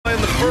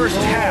first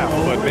half,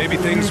 but maybe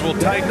things will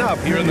tighten up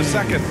here in the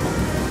second.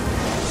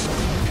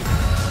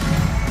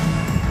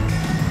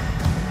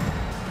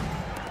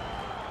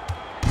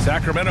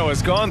 Sacramento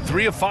has gone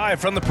 3 of 5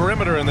 from the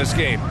perimeter in this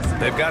game.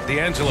 They've got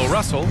D'Angelo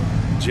Russell,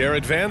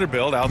 Jared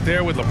Vanderbilt out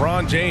there with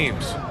LeBron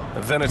James.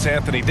 Then it's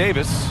Anthony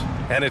Davis,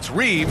 and it's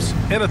Reeves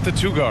in at the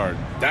 2 guard.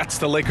 That's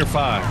the Laker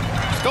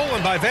 5.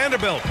 Stolen by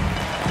Vanderbilt.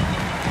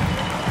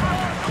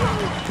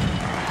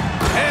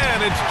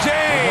 And it's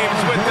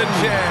James with the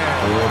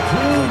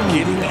jam.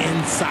 Getting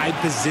inside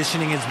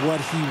positioning is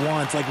what he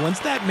wants. Like, once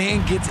that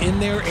man gets in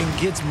there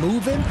and gets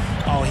moving,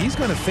 oh, he's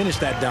going to finish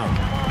that dunk.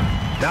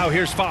 Now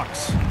here's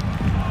Fox.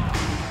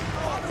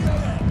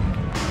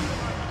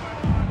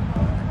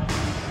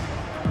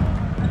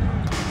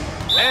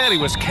 And he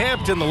was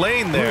camped in the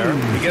lane there.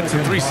 He gets a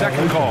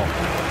 3-second call.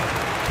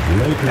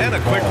 And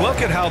a quick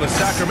look at how the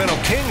Sacramento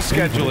Kings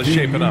schedule is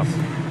shaping up.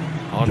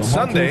 On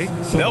Sunday,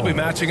 they'll be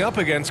matching up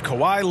against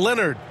Kawhi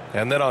Leonard.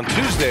 And then on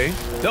Tuesday,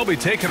 they'll be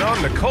taking on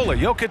Nikola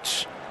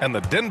Jokic and the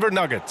Denver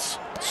Nuggets.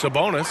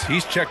 Sabonis,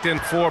 he's checked in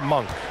for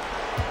Monk.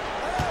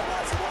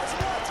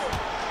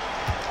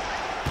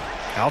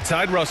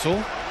 Outside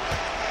Russell.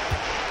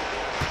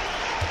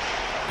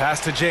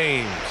 Pass to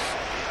James.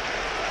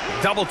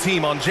 Double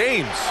team on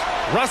James.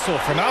 Russell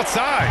from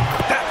outside.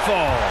 That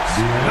falls.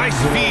 Nice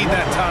feed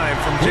that time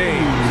from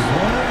James.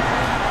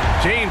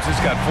 James has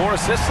got 4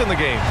 assists in the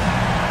game.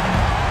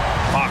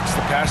 Fox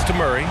the pass to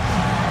Murray.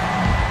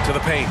 To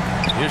the paint.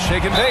 Here's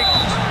shake and bake.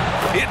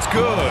 It's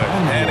good.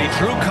 And he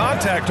drew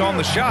contact on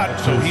the shot,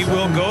 so he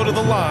will go to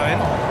the line.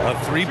 A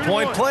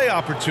 3-point play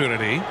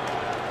opportunity.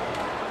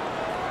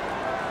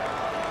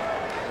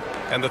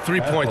 And the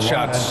 3-point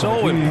shot,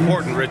 so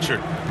important,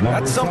 Richard.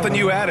 That's something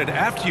you added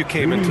after you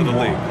came into the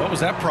league. What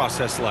was that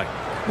process like?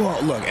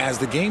 Well, look, as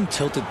the game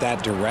tilted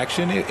that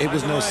direction, it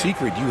was no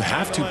secret. You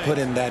have to put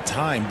in that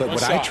time. But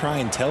what I try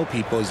and tell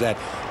people is that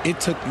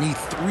it took me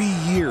 3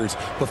 years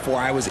before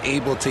I was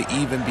able to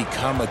even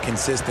become a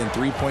consistent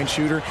 3-point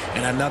shooter,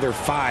 and another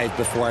 5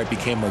 before I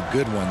became a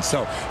good one.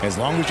 So as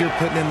long as you're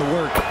putting in the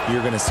work,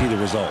 you're going to see the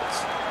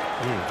results.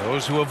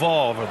 Those who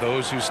evolve are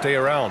those who stay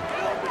around.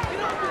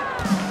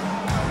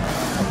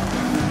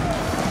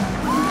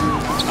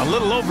 A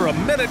little over a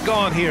minute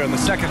gone here in the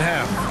second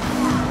half.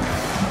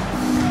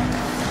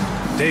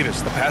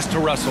 Davis, the pass to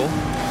Russell.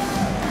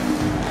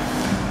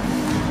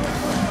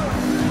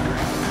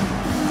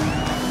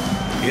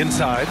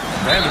 Inside,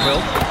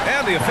 Vanderbilt,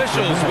 and the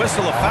officials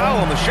whistle a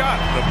foul on the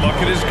shot. The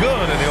bucket is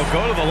good, and he'll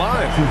go to the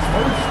line.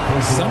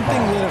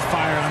 Something lit a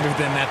fire under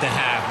them at the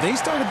half. They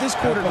started this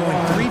quarter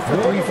going 3 for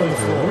 3 from the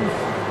floor.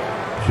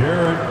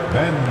 Jared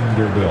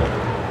Vanderbilt,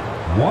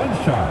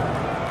 1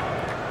 shot.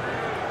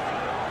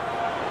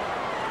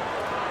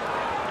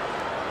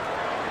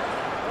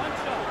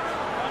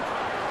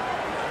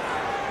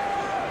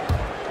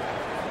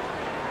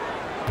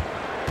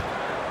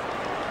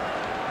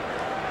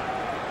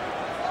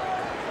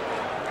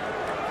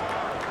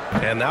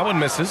 And that one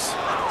misses.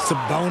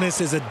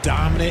 Sabonis is a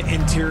dominant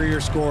interior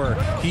scorer.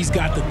 He's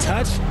got the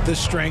touch, the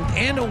strength,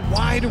 and a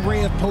wide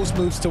array of post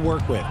moves to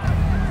work with.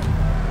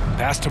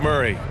 Pass to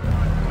Murray.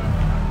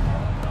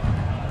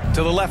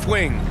 To the left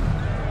wing.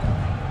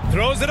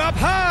 Throws it up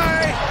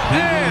high.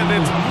 And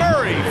it's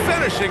Murray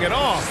finishing it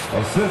off.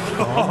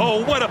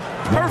 Oh, what a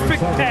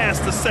perfect pass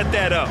to set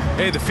that up.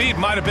 Hey, the feed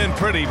might have been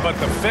pretty, but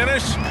the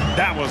finish,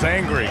 that was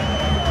angry.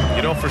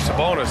 You know, for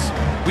Sabonis,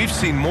 we've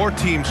seen more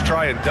teams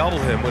try and double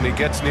him when he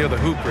gets near the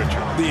hoop,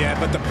 Richard. Yeah,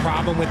 but the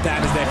problem with that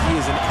is that he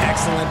is an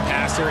excellent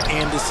passer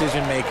and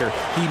decision maker.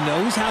 He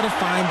knows how to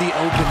find the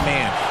open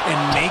man and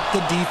make the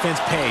defense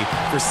pay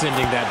for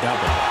sending that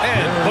double.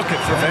 And book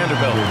it for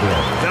Vanderbilt.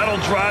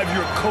 That'll drive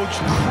your coach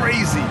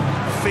crazy,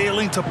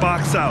 failing to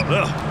box out.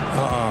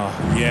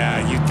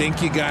 Yeah, you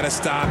think you got to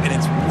stop, and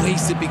it's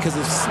wasted because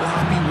of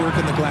sloppy work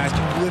on the glass.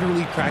 You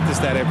literally practice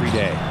that every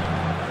day.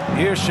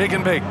 Here's shake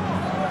and bake.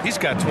 He's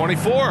got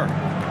 24.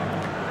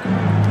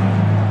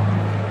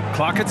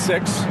 Clock at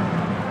 6.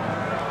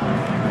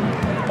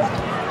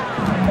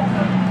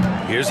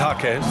 Here's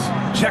Jaquez.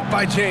 Check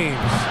by James.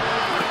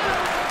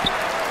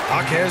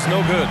 Jaquez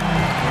no good.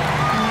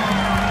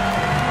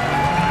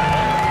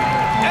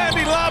 And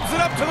he lobs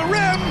it up to the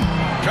rim.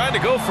 Trying to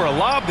go for a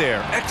lob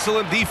there.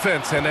 Excellent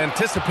defense and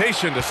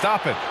anticipation to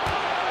stop it.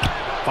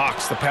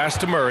 Fox the pass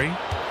to Murray.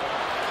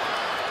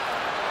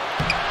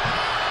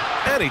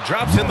 And he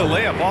drops in the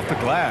layup off the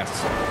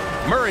glass.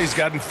 Murray's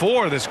gotten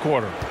 4 this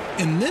quarter.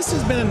 And this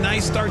has been a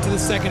nice start to the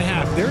second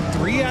half. They're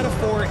 3 out of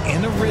 4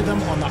 in a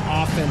rhythm on the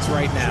offense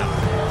right now.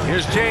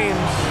 Here's James.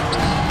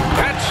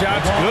 That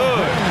shot's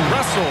good.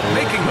 Russell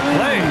making the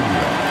play.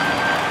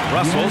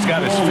 Russell's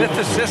got his 5th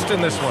assist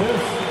in this one.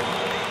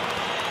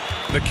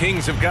 The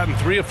Kings have gotten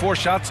 3 of 4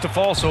 shots to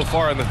fall so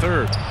far in the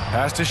third.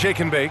 Pass to shake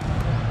and bake.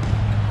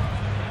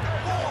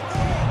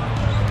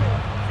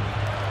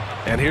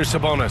 And here's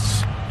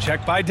Sabonis.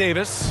 Check by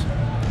Davis.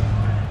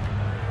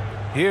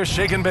 Here's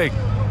shake and bake.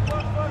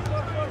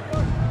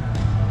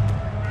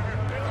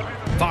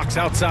 Fox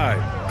outside.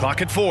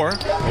 Clock at 4.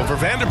 Over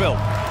Vanderbilt.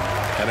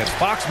 And it's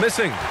Fox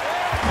missing.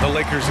 The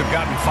Lakers have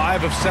gotten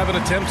 5 of 7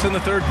 attempts in the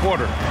third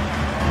quarter.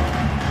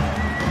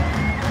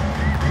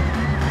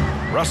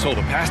 Russell,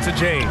 the pass to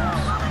James.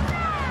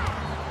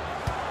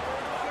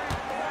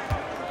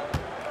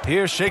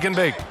 Here's shake and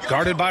bake,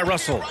 guarded by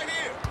Russell.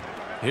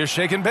 Here's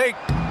shake and bake.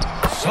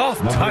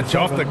 Soft touch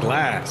off the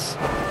glass.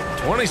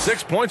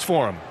 26 points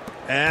for him.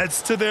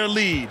 Adds to their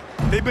lead.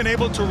 They've been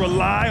able to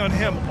rely on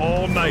him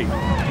all night.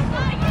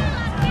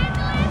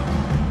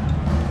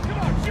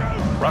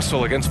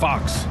 Russell against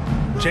Fox.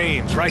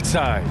 James, right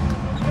side.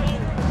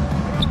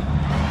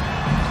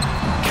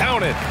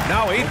 Counted.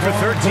 Now 8 for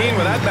 13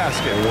 with that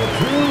basket.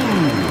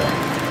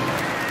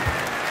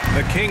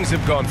 The Kings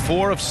have gone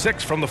 4 of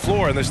 6 from the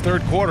floor in this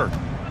third quarter.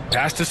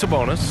 Pass to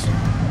Sabonis.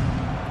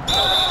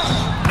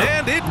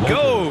 And it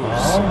goes.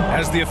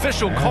 As the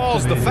official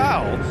calls the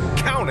foul,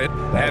 count it,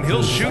 and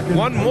he'll shoot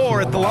one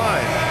more at the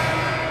line.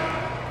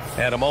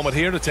 And a moment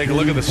here to take a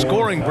look at the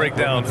scoring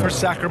breakdown for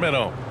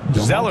Sacramento.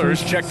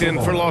 Zeller's checked in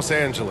for Los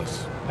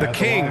Angeles. The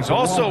Kings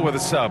also with a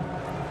sub.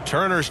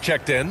 Turner's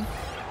checked in.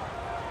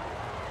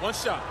 One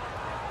shot.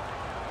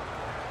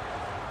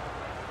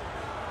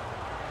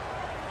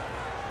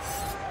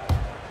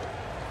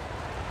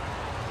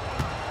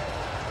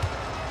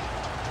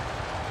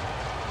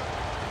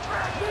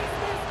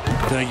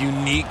 The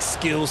unique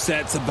skill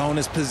set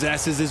Sabonis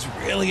possesses is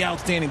really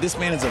outstanding. This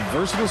man is a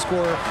versatile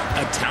scorer,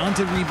 a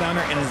talented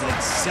rebounder, and is an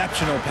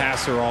exceptional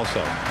passer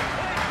also.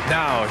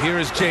 Now, here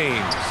is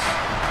James.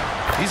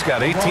 He's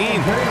got 18.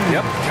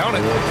 Yep, count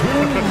it.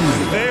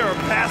 They are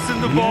passing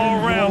the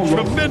ball around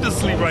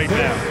tremendously right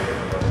now.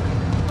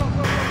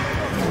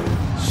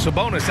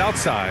 Sabonis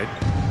outside.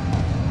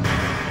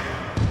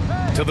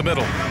 To the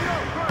middle.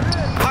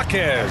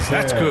 Jaquez,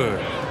 that's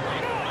good.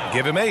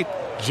 Give him 8.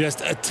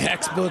 Just a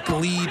textbook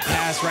lead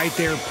pass right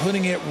there,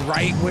 putting it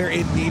right where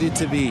it needed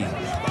to be.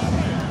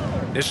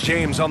 It's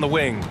James on the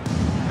wing.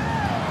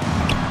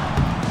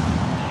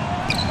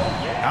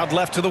 Out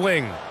left to the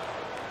wing.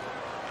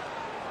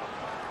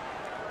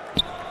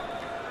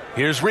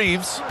 Here's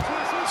Reeves.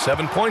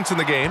 7 points in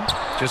the game.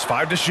 Just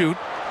 5 to shoot.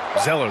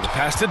 Zeller, the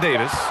pass to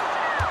Davis.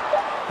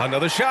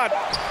 Another shot.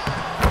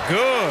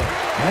 Good.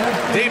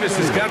 Davis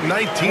has got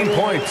 19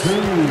 points.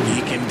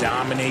 He can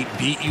dominate,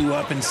 beat you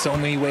up in so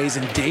many ways,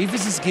 and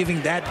Davis is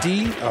giving that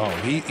D. Oh,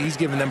 he's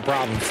giving them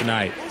problems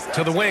tonight.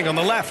 To the wing on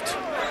the left.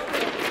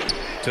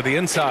 To the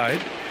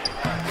inside.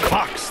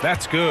 Fox,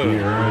 that's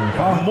good.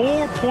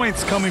 More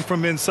points coming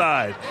from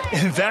inside.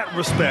 In that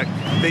respect,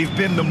 they've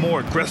been the more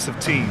aggressive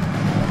team.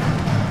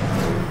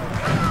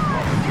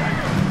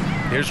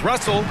 Here's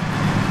Russell.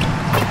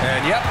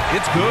 And, yep,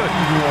 it's good.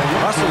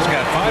 Russell's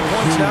got 5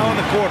 points now in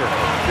the quarter.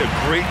 A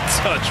great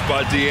touch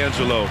by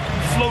D'Angelo.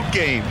 Float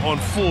game on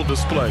full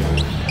display.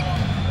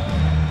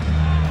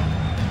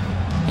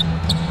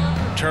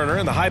 Turner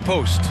in the high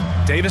post.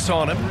 Davis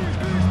on him.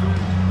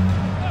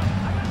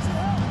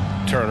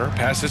 Turner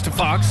passes to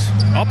Fox.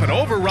 Up and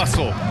over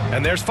Russell.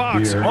 And there's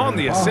Fox on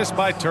the assist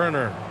by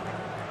Turner.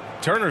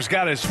 Turner's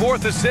got his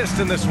 4th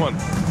assist in this one.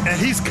 And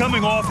he's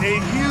coming off a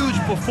huge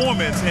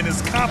performance, and his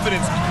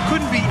confidence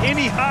couldn't be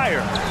any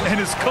higher. And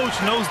his coach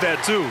knows that,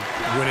 too.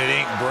 When it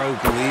ain't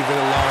broke, leave it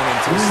alone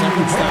until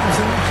something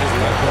stops it. Just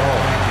let go.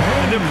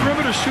 And their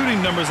perimeter shooting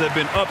numbers have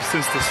been up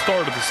since the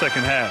start of the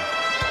second half.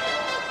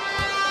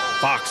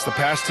 Fox, the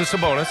pass to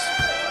Sabonis.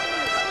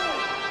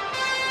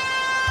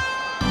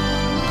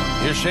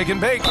 Here's shake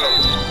and bake.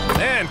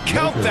 And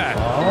count that.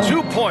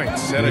 2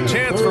 points and a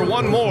chance for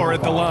one more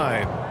at the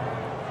line.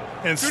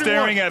 And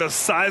staring at a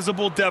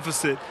sizable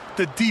deficit,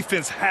 the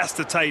defense has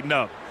to tighten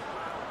up.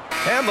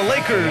 And the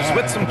Lakers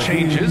with some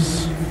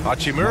changes.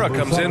 Hachimura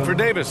comes in for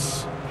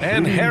Davis.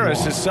 And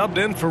Harris is subbed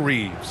in for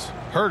Reeves.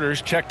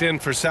 Herter's checked in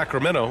for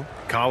Sacramento.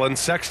 Colin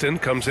Sexton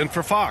comes in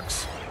for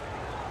Fox.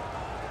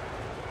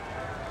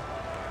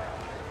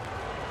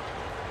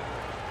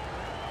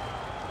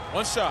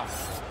 One shot.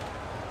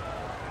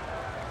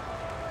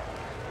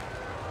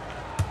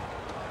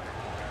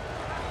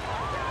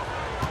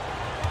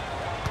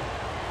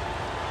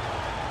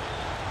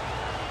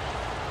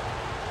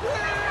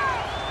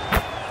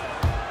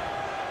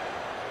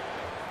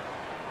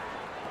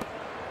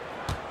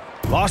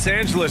 Los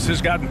Angeles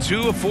has gotten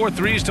 2 of 4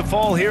 threes to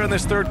fall here in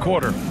this third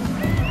quarter.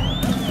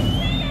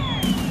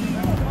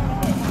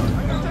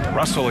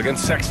 Russell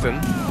against Sexton.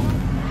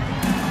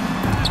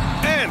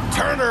 And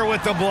Turner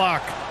with the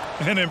block.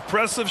 An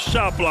impressive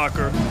shot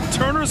blocker.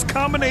 Turner's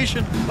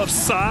combination of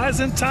size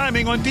and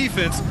timing on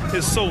defense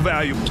is so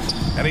valuable.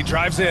 And he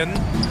drives in.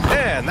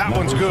 And that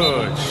one's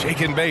good.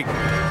 Shake and bake.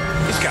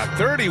 He's got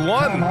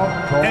 31.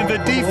 And the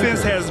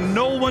defense has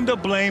no one to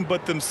blame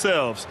but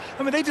themselves.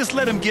 I mean, they just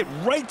let him get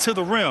right to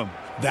the rim.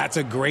 That's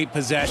a great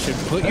possession.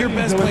 Put your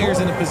best players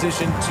in a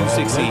position to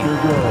succeed.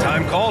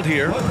 Time called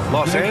here.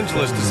 Los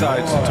Angeles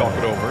decides to talk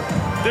it over.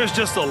 There's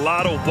just a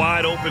lot of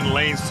wide open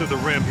lanes to the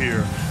rim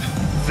here.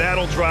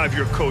 That'll drive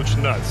your coach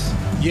nuts.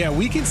 Yeah,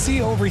 we can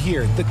see over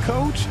here. The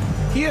coach,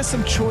 he has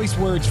some choice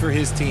words for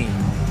his team.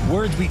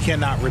 Words we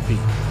cannot repeat.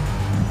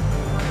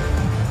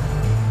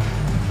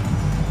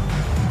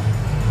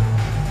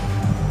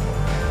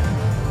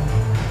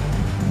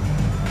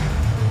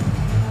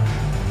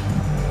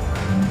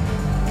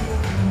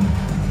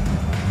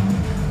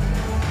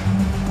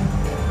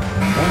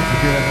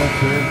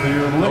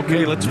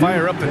 Okay, let's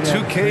fire up the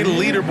 2K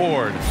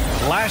leaderboard.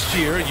 Last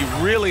year, you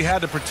really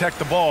had to protect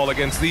the ball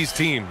against these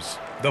teams.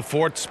 The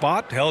 4th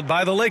spot held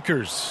by the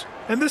Lakers.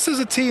 And this is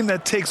a team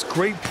that takes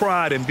great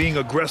pride in being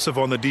aggressive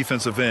on the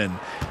defensive end.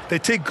 They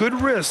take good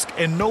risk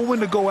and know when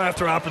to go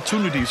after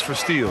opportunities for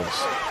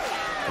steals.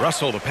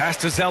 Russell, the pass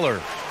to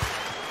Zeller.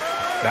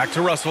 Back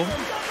to Russell.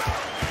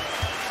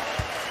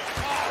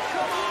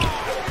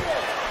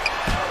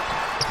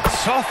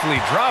 Softly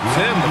drops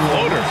in the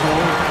floater.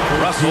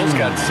 Russell's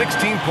got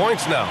 16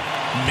 points now.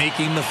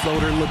 Making the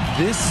floater look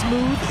this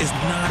smooth is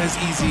not as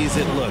easy as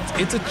it looks.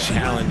 It's a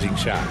challenging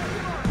shot.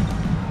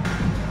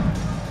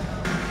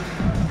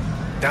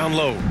 Down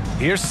low.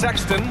 Here's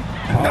Sexton.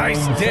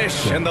 Nice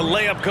dish, and the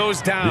layup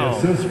goes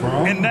down.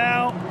 And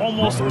now,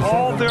 almost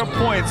all their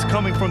points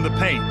coming from the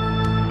paint.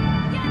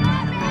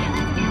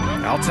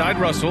 Outside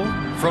Russell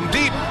from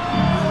deep.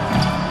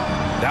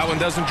 That one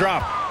doesn't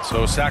drop.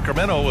 So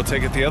Sacramento will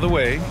take it the other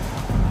way.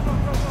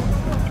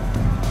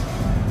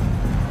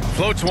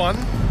 Floats one.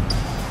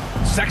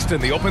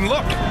 Sexton, the open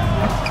look.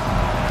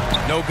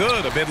 No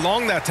good. A bit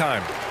long that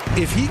time.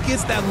 If he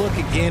gets that look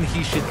again,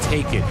 he should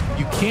take it.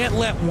 You can't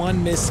let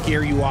one miss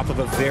scare you off of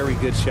a very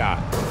good shot.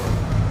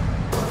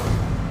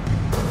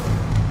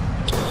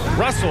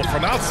 Russell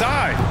from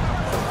outside.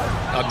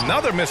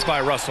 Another miss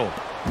by Russell.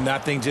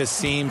 Nothing just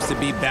seems to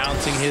be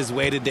bouncing his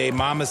way today.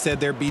 Mama said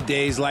there'd be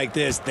days like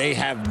this. They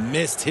have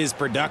missed his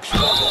production.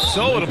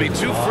 So it'll be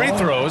 2 free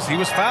throws. He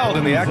was fouled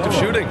in the act of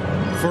shooting.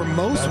 For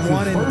most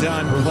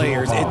one-and-done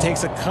players, it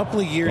takes a couple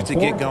of years to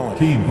get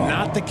going.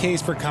 Not the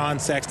case for Con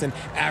Sexton,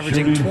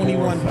 averaging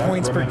 21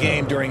 points per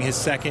game during his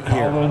second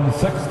year. Colin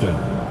Sexton,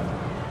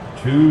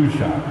 2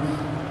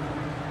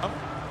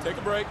 shots. Take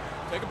a break.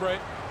 Take a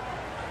break.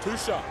 2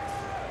 shots.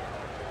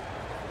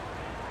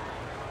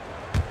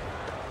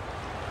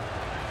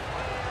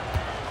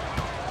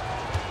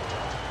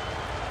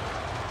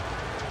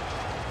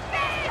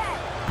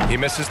 He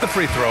misses the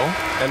free throw.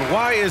 And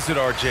why is it,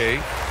 RJ,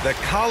 that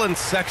Colin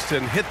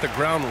Sexton hit the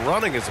ground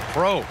running as a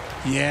pro?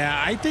 Yeah,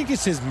 I think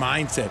it's his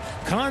mindset.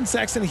 Con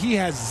Sexton, he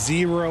has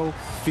zero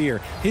fear.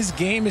 His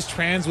game is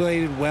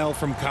translated well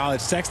from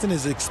college. Sexton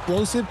is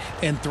explosive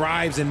and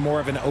thrives in more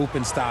of an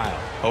open style.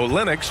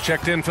 Olenek's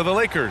checked in for the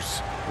Lakers.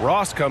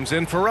 Ross comes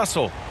in for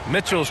Russell.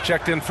 Mitchell's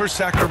checked in for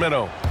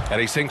Sacramento. And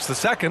he sinks the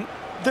second.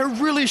 They're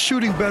really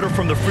shooting better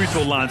from the free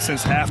throw line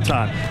since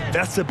halftime.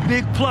 That's a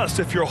big plus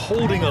if you're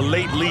holding a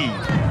late lead.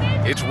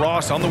 It's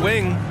Ross on the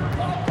wing.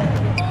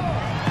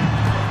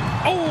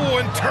 Oh,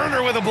 and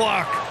Turner with a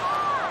block.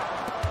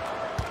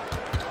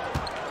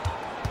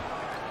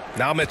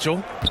 Now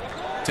Mitchell.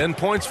 10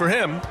 points for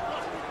him.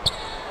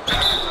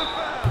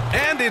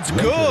 And it's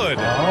good.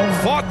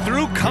 Fought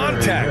through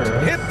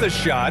contact. Hit the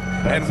shot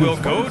and will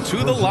go to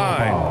the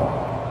line.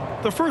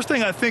 The first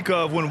thing I think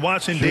of when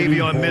watching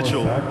Davion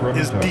Mitchell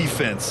is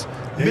defense.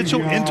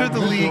 Mitchell entered the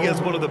league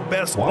as one of the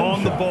best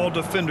on-the-ball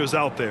defenders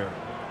out there.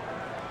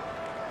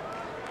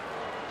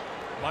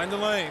 Mind the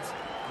lanes.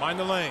 Mind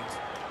the lanes.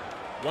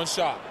 1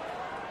 shot.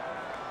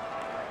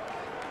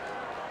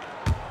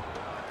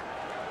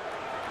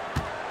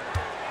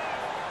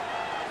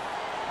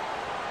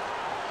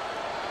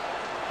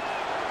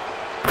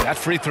 That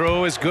free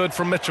throw is good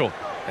from Mitchell.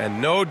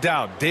 And no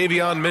doubt,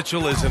 Davion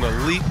Mitchell is an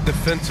elite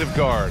defensive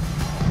guard.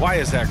 Why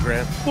is that,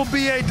 Grant? Well,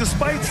 B.A.,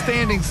 despite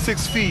standing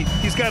 6 feet,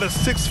 he's got a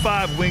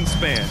 6'5"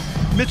 wingspan.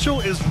 Mitchell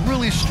is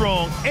really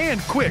strong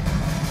and quick.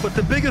 But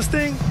the biggest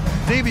thing,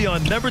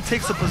 Davion never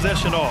takes a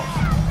possession off.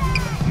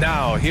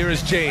 Now, here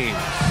is James.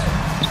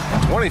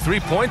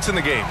 23 points in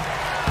the game.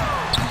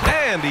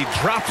 And he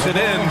drops it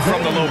in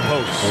from the low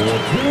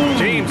post.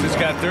 James has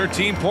got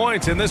 13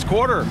 points in this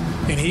quarter.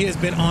 And he has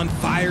been on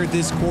fire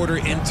this quarter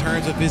in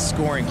terms of his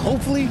scoring.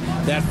 Hopefully,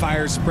 that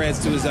fire spreads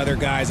to his other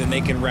guys and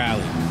they can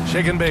rally.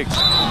 Shake and bake.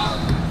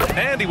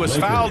 And he was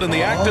fouled in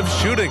the act of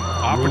shooting.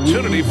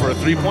 Opportunity for a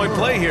 3-point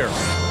play here.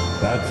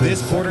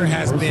 This quarter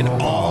has been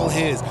all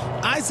his.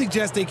 I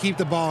suggest they keep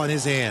the ball in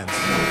his hands.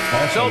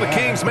 So the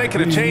Kings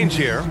making a change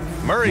here.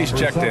 Murray's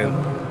checked in.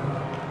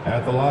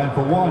 At the line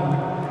for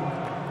 1.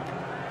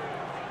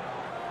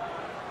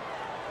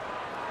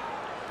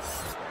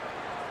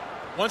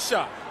 One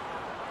shot.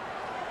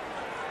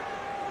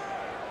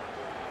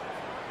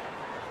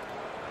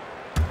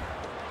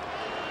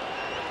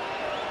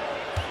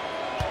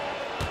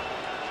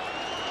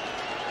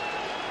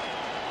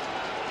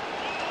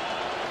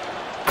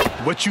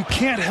 What you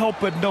can't help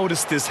but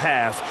notice this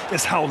half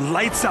is how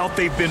lights out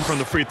they've been from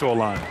the free throw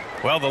line.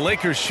 Well, the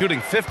Lakers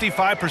shooting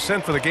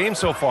 55% for the game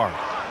so far.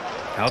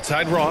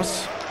 Outside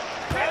Ross.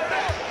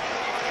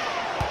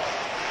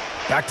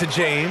 Back to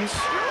James.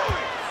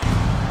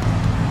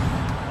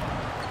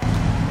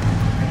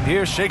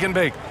 Here's Shake and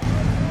Bake.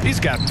 He's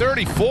got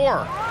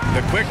 34.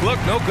 The quick look,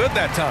 no good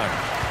that time.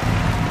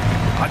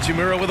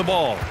 Hachimura with the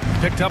ball.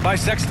 Picked up by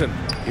Sexton.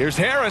 Here's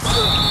Harris.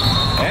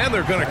 And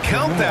they're going to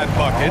count that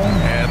bucket,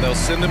 and they'll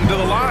send him to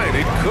the line.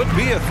 It could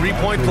be a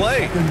 3-point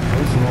play.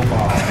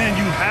 And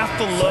you have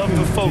to love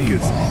the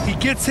focus. He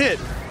gets hit,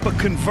 but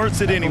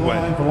converts it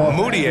anyway.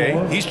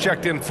 Moutier, he's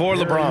checked in for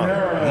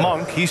LeBron.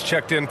 Monk, he's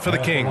checked in for the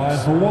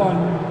Kings. For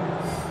one.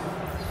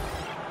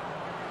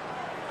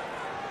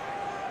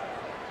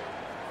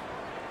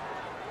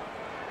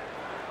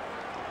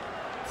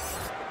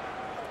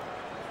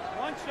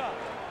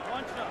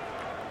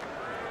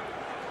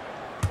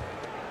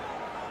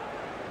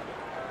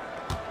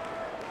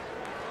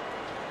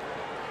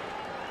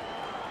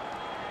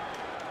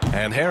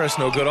 And Harris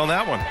no good on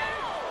that one.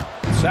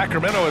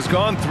 Sacramento has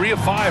gone 3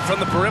 of 5 from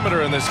the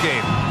perimeter in this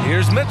game.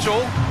 Here's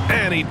Mitchell,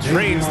 and he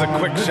drains the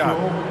quick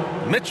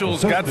shot.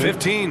 Mitchell's got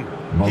 15.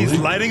 He's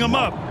lighting them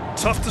up.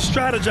 Tough to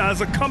strategize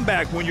a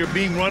comeback when you're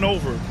being run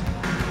over.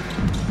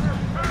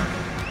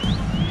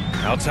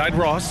 Outside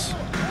Ross.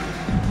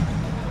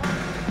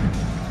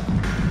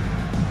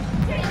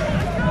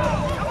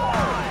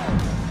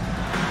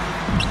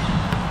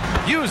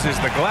 Uses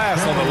the glass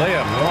on the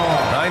layup.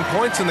 9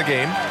 points in the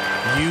game.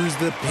 Used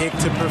the pick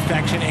to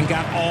perfection and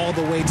got all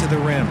the way to the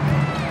rim.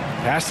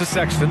 Pass to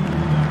Sexton.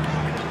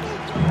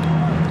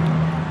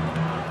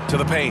 To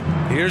the paint.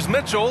 Here's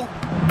Mitchell.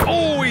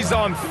 Oh, he's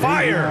on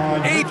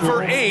fire. 8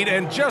 for 8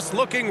 and just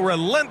looking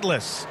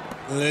relentless.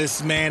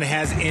 This man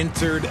has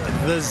entered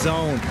the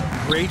zone.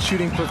 Great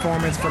shooting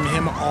performance from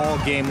him all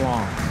game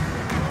long.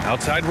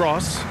 Outside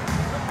Ross.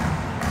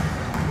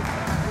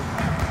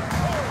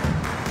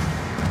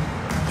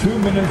 2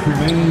 minutes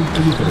remaining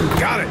in the third.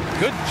 Got it.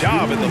 Good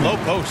job in the low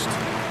post.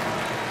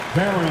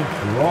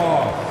 Terrence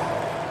Ross.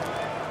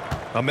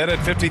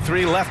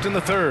 1:53 left in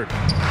the third.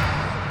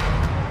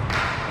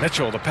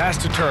 Mitchell, the pass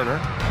to Turner.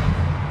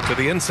 To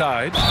the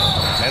inside.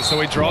 And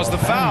so he draws the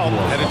foul.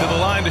 Headed to the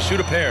line to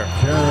shoot a pair.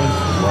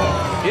 Terrence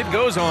Ross. It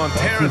goes on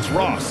Terrence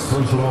Ross.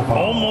 Personal foul.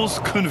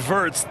 Almost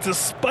converts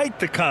despite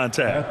the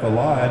contact. At the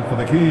line for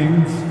the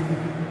Kings,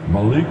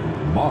 Malik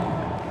Monk,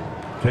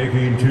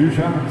 taking 2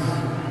 shots.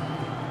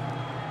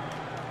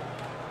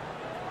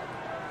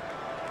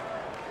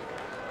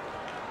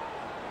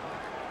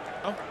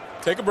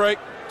 Take a break.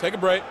 Take a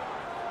break.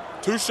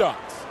 2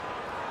 shots.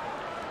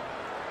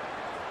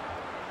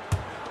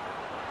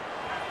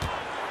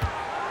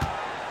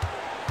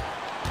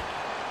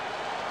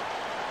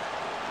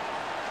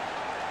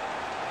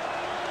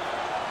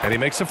 And he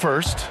makes a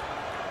first.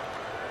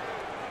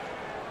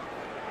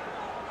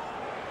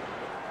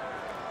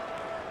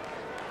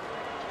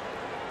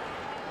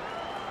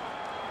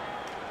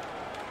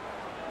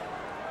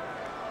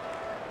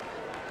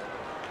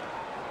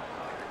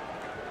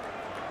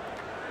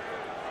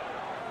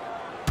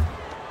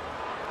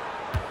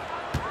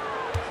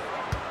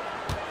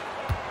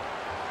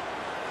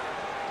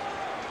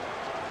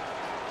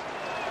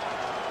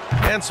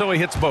 And so he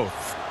hits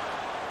both.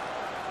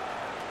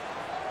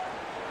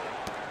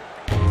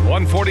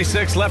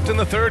 1:46 left in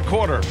the third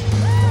quarter.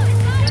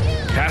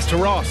 Pass to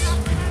Ross.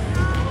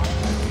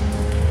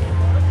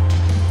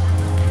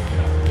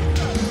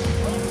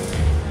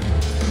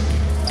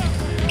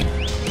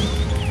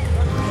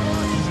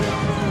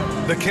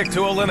 The kick to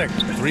Olynyk.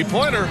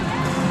 3-pointer.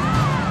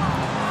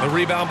 The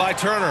rebound by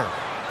Turner.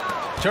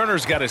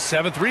 Turner's got his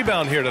 7th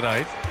rebound here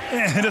tonight.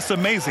 And it's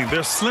amazing.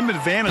 Their slim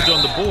advantage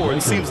on the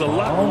board seems a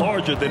lot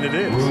larger than it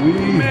is.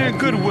 Man,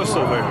 good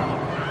whistle there.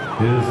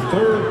 His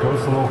 3rd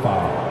personal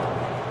foul.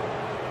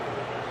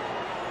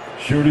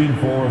 Shooting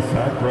for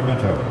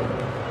Sacramento,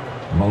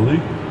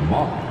 Malik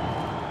Monk.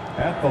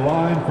 At the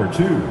line for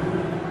 2.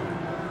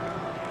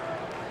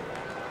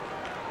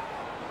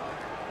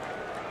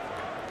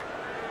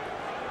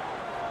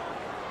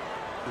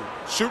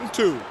 Shooting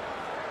 2.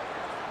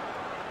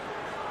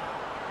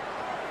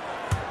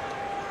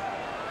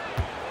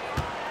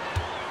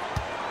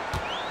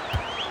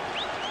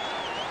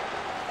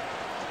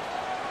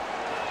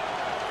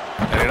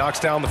 And he knocks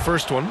down the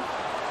first one.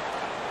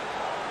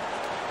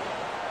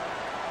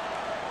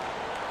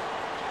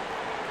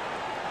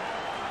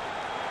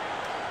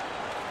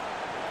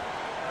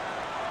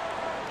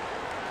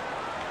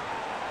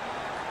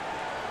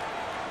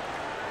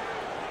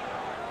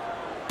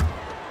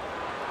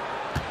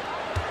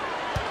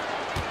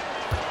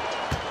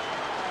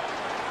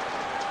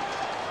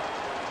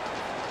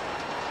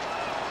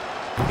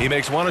 He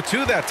makes 1 of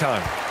 2 that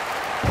time.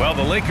 Well,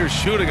 the Lakers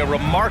shooting a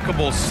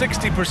remarkable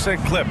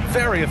 60% clip.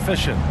 Very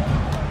efficient.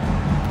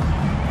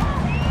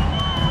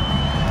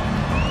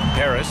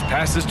 Harris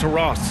passes to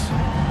Ross.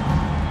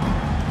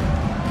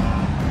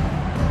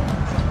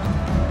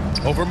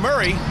 Over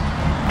Murray.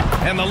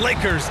 And the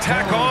Lakers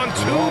tack on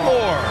 2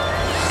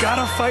 more.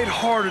 Gotta fight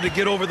harder to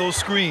get over those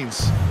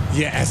screens.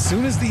 Yeah, as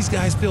soon as these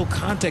guys feel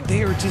contact,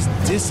 they are just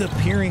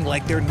disappearing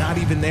like they're not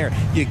even there.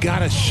 You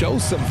gotta show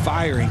some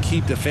fire and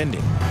keep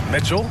defending.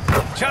 Mitchell,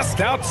 just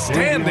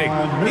outstanding.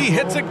 He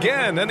hits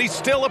again, and he's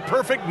still a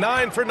perfect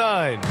 9 for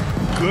 9.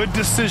 Good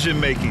decision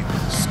making.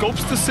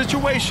 Scopes the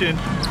situation,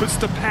 puts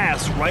the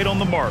pass right on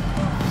the mark.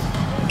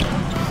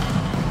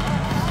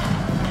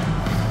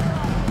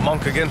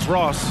 Monk against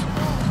Ross.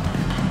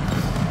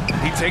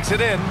 He takes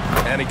it in,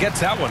 and he gets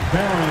that one.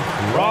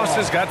 Ross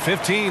has got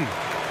 15.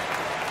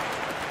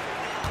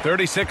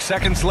 36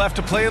 seconds left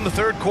to play in the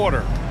third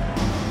quarter.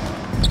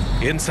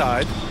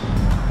 Inside.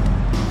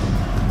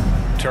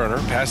 Turner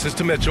passes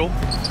to Mitchell.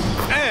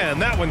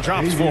 And that one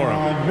drops for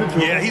him.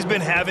 Yeah, he's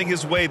been having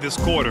his way this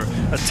quarter,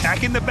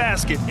 attacking the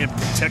basket and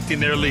protecting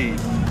their lead.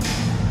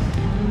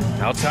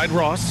 Outside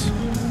Ross.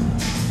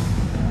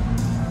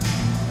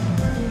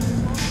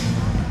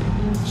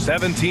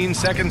 17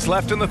 seconds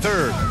left in the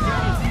third.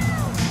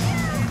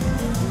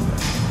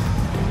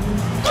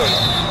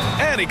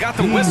 And he got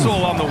the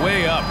whistle on the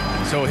way up,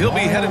 so he'll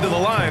be headed to the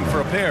line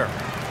for a pair.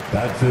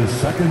 That's his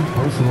second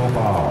personal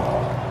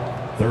foul.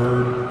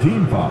 Third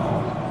team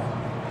foul.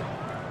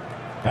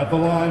 At the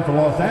line for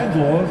Los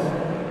Angeles,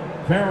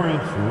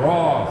 Terrence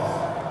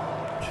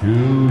Ross.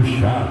 2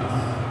 shots.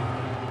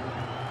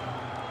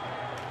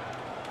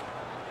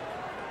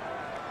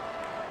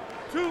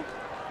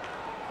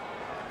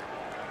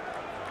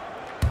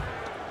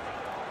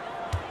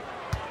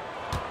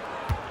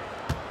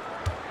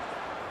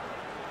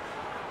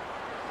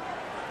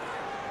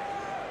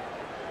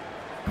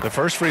 The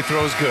first free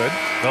throw is good.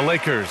 The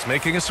Lakers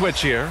making a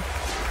switch here.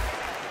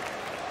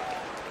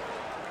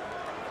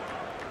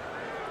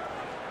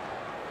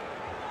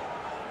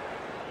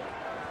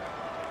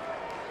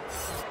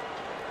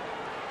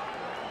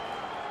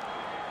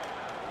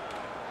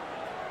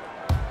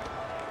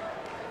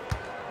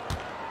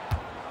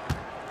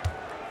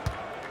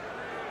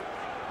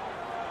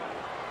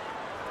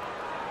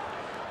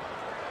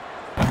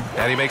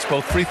 And he makes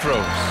both free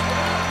throws.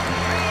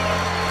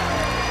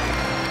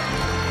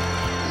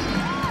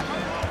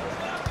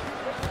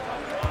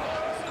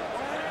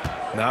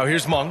 Now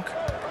here's Monk.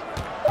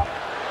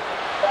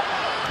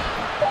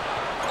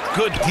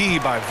 Good D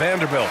by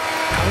Vanderbilt.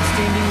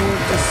 Outstanding work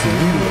to save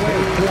the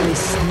way. They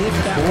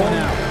sniffed that one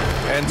out.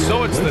 And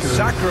so it's the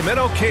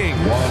Sacramento Kings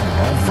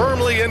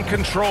firmly in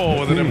control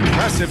with an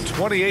impressive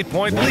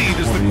 28-point lead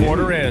as the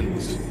quarter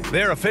ends.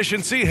 Their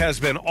efficiency has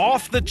been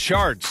off the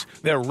charts.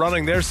 They're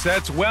running their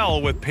sets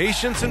well with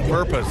patience and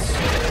purpose.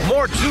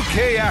 More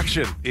 2K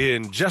action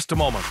in just a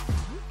moment.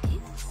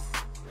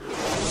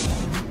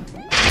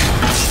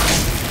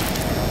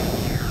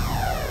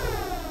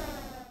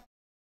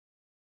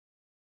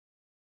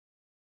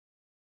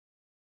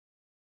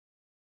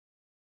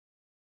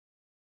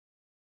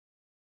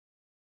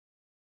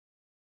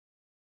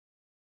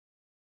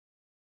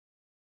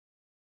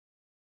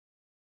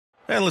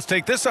 And let's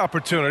take this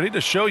opportunity to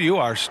show you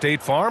our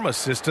State Farm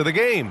assist of the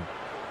game.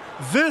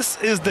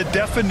 This is the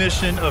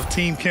definition of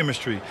team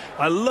chemistry.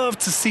 I love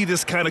to see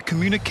this kind of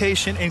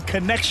communication and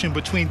connection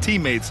between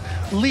teammates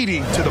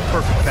leading to the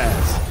perfect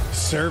pass.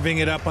 Serving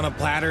it up on a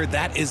platter,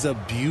 that is a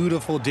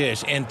beautiful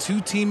dish. And 2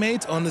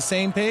 teammates on the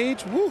same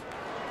page, woo.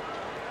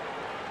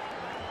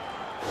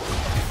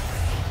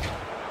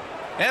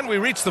 And we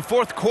reach the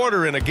fourth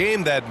quarter in a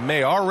game that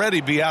may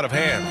already be out of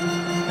hand.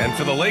 And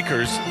for the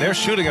Lakers, they're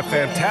shooting a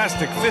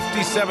fantastic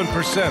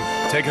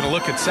 57%. Taking a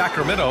look at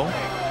Sacramento,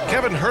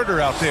 Kevin Huerter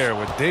out there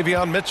with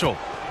Davion Mitchell.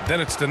 Then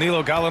it's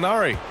Danilo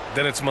Gallinari.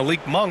 Then it's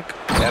Malik Monk.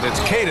 And it's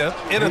Keita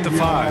in at the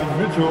 5.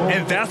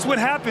 And that's what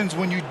happens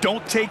when you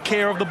don't take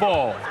care of the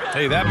ball.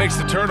 Hey, that makes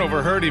the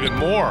turnover hurt even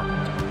more.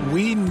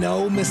 We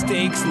know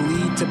mistakes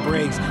lead to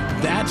breaks.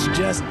 That's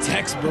just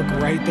textbook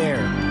right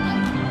there.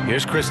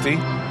 Here's Christie.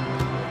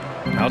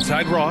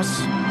 Outside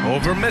Ross.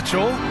 Over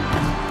Mitchell.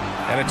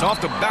 And it's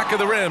off the back of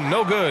the rim.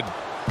 No good.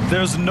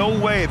 There's no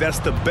way that's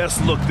the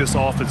best look this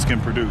offense can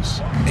produce.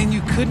 And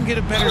you couldn't get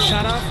a better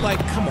shot off? Like,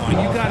 come on,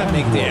 you got to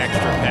make the extra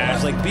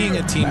pass. Like, being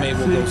a teammate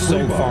will go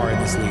so far in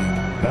this league.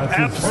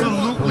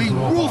 Absolutely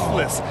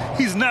ruthless.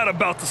 He's not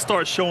about to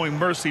start showing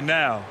mercy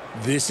now.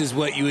 This is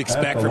what you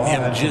expect from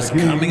him, just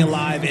coming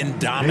alive and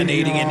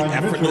dominating in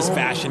effortless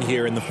fashion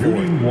here in the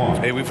fourth.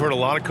 Hey, we've heard a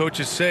lot of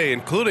coaches say,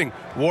 including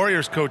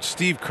Warriors coach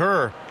Steve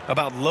Kerr,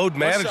 about load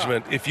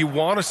management. If you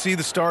want to see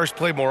the Stars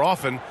play more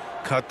often,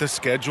 cut the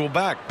schedule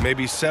back,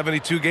 maybe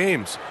 72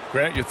 games.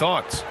 Grant, your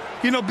thoughts?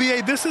 You know,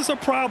 B.A., this is a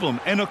problem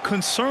and a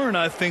concern,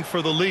 I think,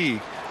 for the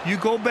league. You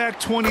go back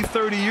 20,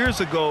 30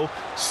 years ago,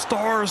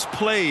 Stars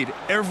played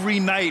every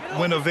night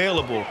when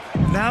available.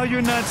 Now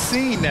you're not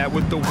seeing that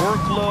with the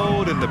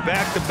workload and the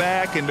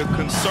back-to-back and the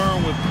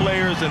concern with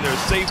players and their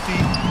safety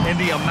and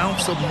the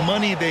amounts of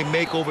money they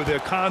make over their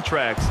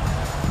contracts.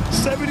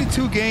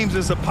 72 games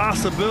is a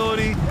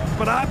possibility,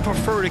 but I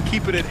prefer to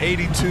keep it at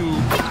 82.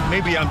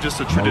 Maybe I'm just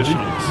a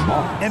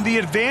traditionalist. And the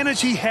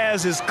advantage he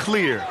has is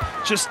clear.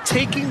 Just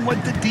taking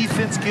what the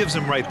defense gives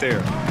him right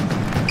there.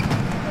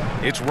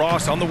 It's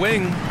Ross on the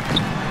wing.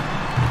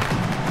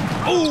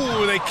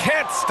 Oh, they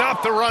can't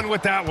stop the run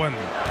with that one.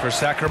 For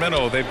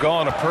Sacramento, they've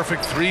gone a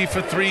perfect 3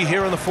 for 3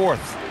 here in the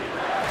fourth.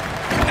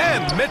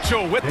 And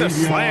Mitchell with the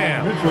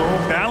slam.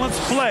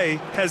 Balanced play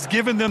has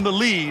given them the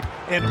lead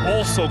and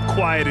also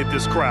quieted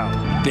this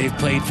crowd. They've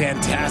played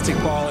fantastic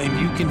ball, and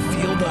you can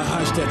feel the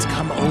hush that's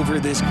come over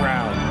this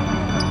crowd.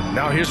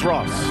 Now here's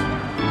Ross.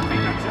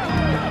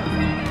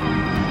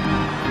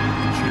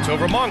 Shoots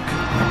over Monk.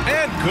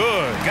 And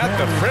good. Got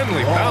the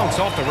friendly bounce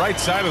off the right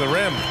side of the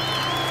rim.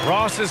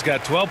 Ross has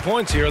got 12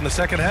 points here in the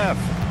second half.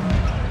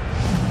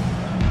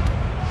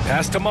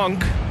 Pass to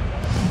Monk.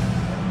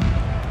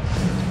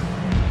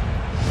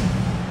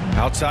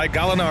 Outside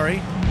Gallinari.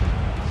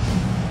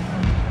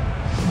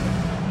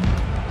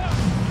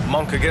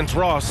 Monk against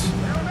Ross.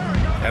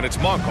 And it's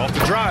Monk off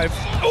the drive.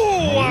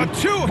 Oh, a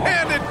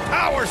two-handed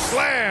power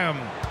slam.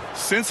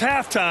 Since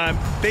halftime,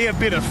 they have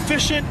been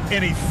efficient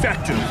and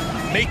effective,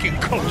 making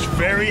Coach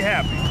very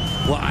happy.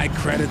 Well, I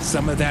credit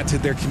some of that to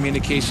their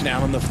communication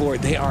out on the floor.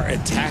 They are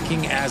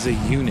attacking as a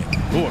unit.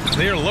 Ooh, a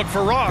clear look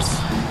for Ross.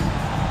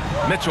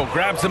 Mitchell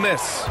grabs a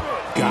miss.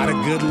 Got a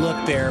good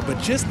look there, but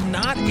just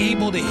not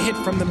able to hit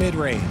from the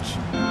mid-range.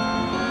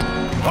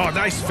 Oh,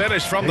 nice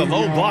finish from the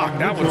low block.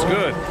 That one's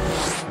good.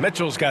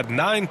 Mitchell's got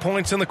 9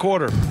 points in the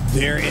quarter.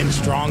 They're in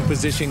strong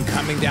position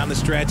coming down the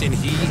stretch, and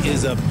he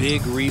is a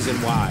big reason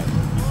why.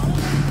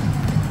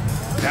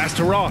 Pass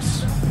to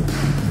Ross.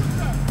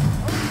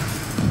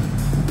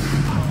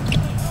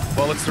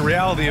 Well, it's the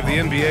reality of the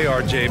NBA,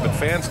 RJ, but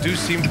fans do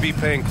seem to be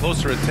paying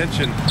closer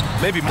attention,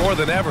 maybe more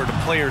than ever, to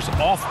players'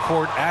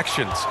 off-court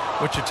actions.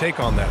 What's your take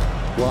on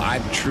that? Well, I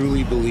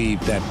truly believe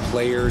that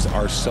players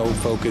are so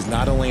focused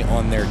not only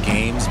on their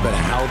games, but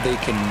how they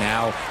can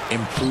now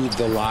improve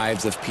the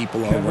lives of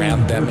people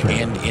around them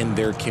and in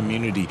their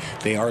community.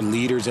 They are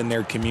leaders in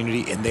their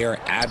community, and they are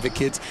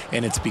advocates,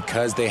 and it's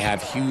because they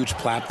have huge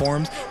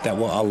platforms that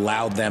will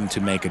allow them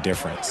to make a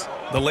difference.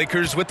 The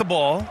Lakers with the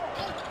ball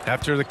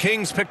after the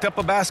Kings picked up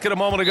a basket a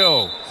moment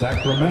ago.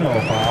 Sacramento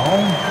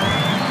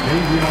foul.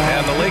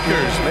 And the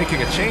Lakers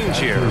making a change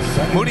here.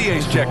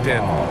 Moutier's checked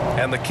in.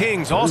 And the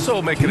Kings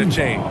also making a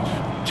change.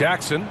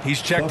 Jackson,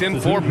 he's checked in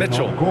for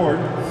Mitchell.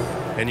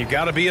 And you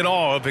got to be in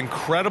awe of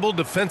incredible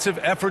defensive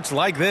efforts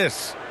like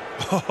this.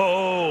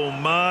 Oh,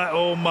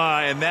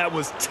 my. And that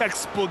was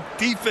textbook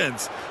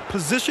defense,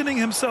 positioning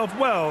himself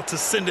well to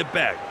send it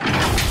back.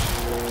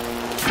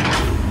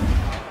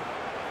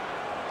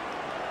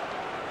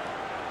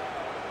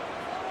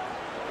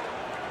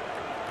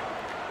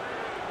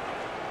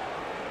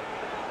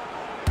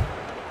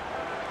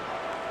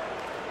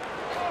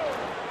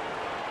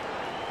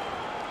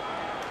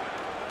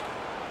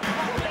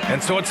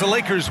 And so it's the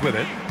Lakers with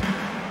it.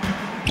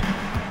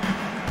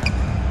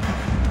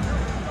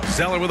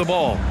 Zeller with the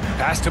ball.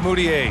 Pass to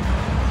Moutier.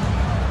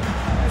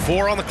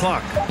 4 on the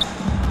clock.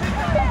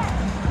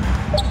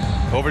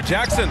 Over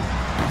Jackson.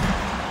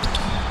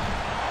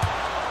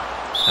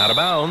 Out of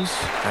bounds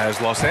as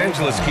Los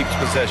Angeles keeps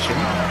possession.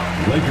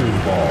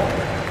 Lakers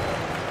ball.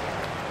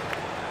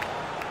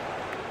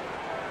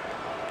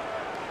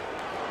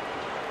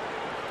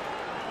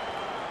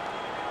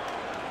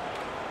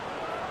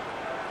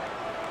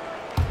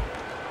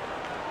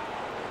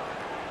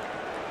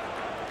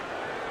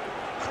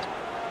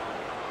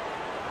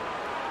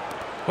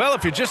 Well,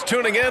 if you're just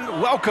tuning in,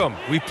 welcome.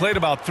 We've played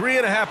about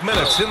 3.5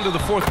 minutes into the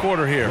fourth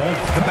quarter here.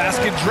 The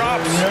basket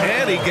drops,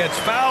 and he gets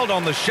fouled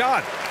on the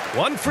shot.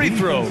 One free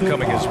throw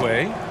coming his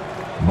way.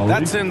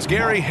 That sends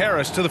Gary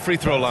Harris to the free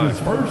throw line.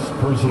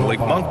 Malik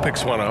Monk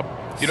picks one up.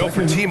 You know,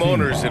 for team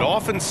owners, it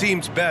often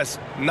seems best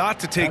not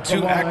to take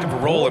too active a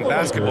role in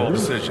basketball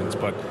decisions.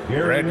 But,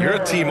 Grant, you're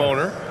a team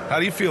owner. How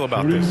do you feel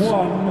about this?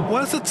 Well,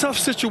 it's a tough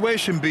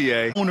situation,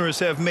 B.A. Owners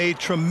have made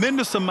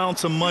tremendous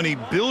amounts of money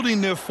building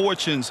their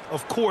fortunes,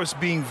 of course,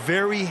 being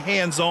very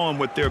hands-on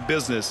with their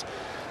business.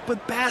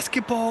 But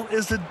basketball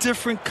is a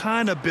different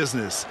kind of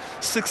business.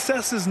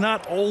 Success is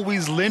not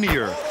always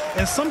linear.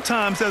 And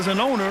sometimes as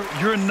an owner,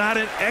 you're not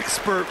an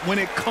expert when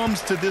it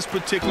comes to this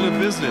particular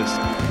business.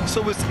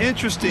 So it's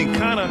interesting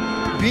kind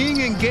of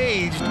being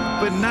engaged,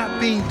 but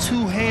not being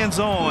too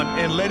hands-on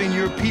and letting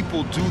your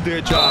people do their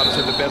job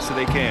to the best that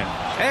they can.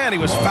 And he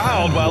was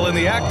fouled while in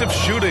the act of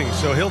shooting,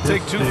 so he'll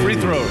take 2 free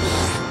throws.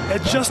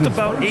 At just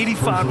about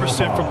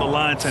 85% from the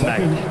line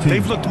tonight,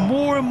 they've looked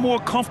more and more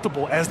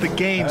comfortable as the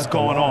game's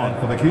gone on.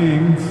 For the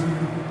Kings,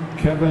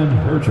 Kevin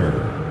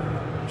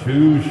Huerter.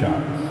 2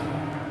 shots.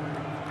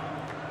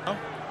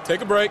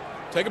 Take a break.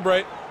 Take a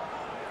break.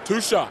 2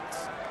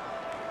 shots.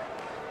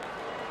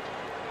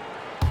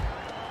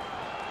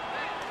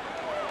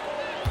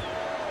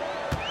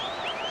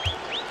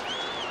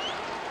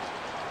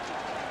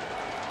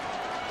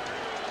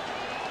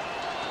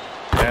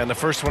 And the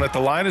first one at the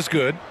line is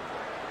good.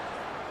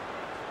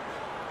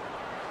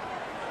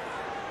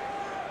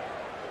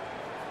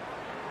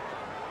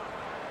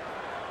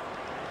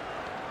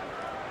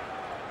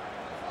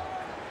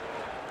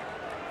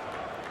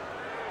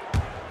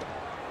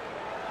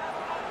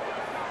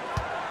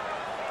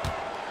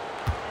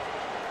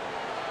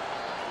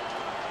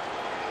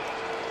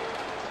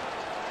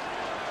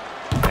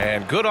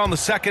 And good on the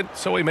second,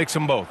 so he makes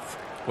them both.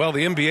 Well,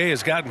 the NBA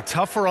has gotten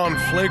tougher on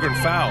flagrant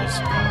fouls,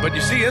 but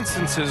you see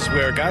instances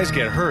where guys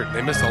get hurt.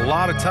 They miss a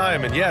lot of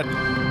time, and yet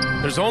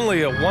there's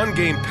only a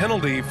 1-game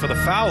penalty for the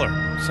fouler.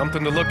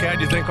 Something to look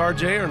at, you think,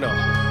 RJ, or no?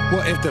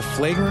 Well, if the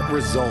flagrant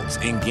results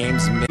in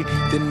games made,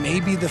 then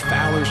maybe the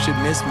fouler should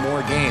miss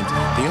more games.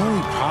 The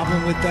only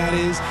problem with that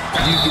is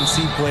you can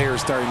see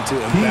players starting to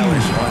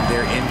embellish on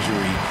their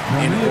injury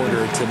in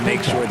order to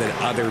make sure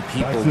that other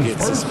people get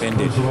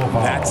suspended.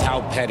 That's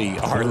how petty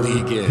our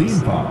league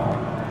is.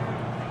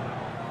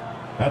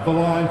 At the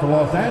line for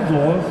Los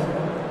Angeles,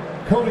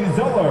 Cody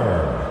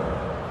Zeller.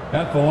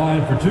 At the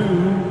line for 2.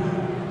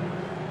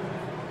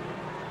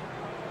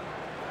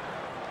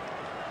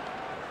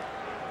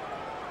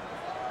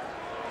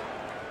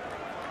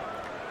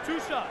 2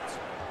 shots.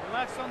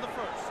 Relax on the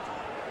first.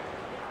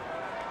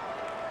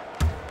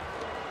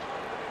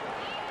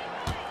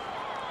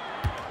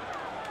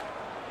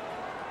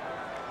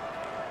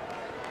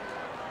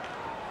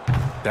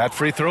 That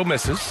free throw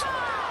misses.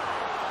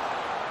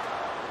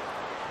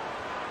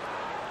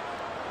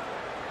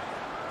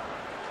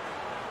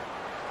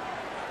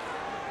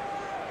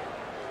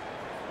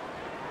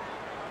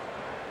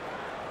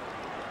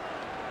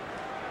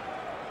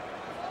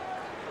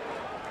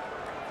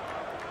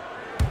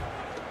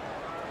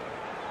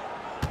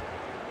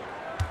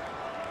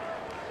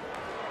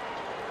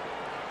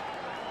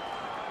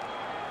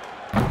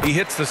 He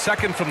hits the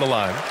second from the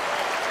line.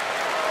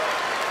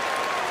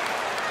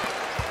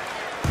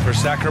 For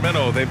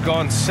Sacramento, they've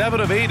gone 7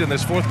 of 8 in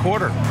this fourth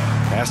quarter.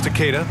 Pass to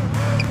Keita.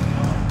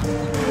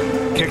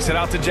 Kicks it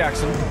out to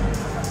Jackson.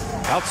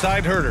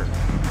 Outside Herter.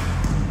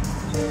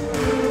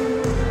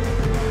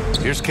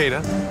 Here's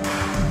Keita.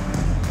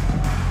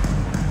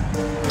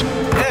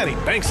 And he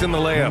banks in the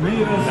layup.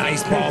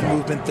 Nice ball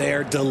movement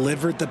there.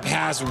 Delivered the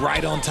pass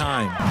right on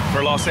time.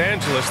 For Los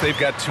Angeles, they've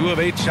got 2 of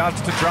 8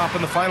 shots to drop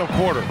in the final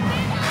quarter.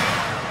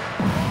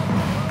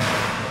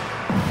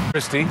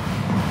 Christie.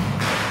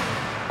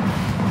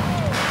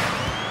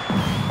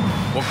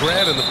 Well,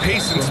 Grant, in the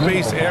pace and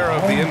space era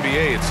of the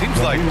NBA, it seems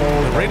like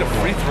the rate of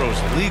free throws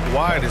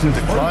league-wide has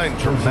declined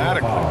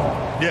dramatically.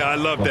 Yeah, I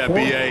love that,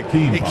 B.A.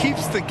 It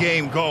keeps the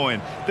game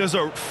going. There's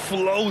a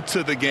flow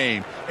to the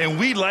game, and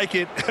we like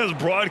it as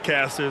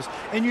broadcasters,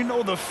 and you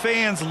know the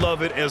fans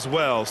love it as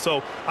well.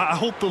 So I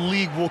hope the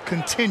league will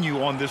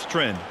continue on this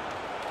trend.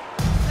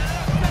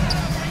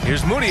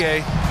 Here's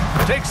Moutier.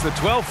 Takes the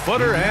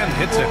 12-footer and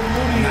hits it.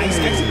 Nice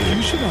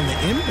execution on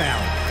the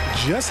inbound.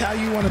 Just how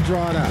you want to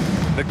draw it up.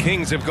 The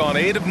Kings have gone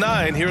 8 of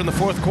 9 here in the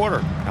fourth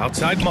quarter.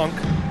 Outside Monk.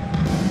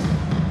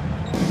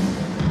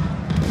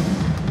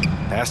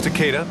 Pass to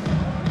Keita.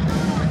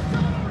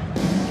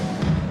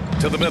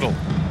 To the middle.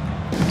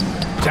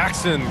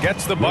 Jackson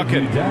gets the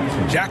bucket.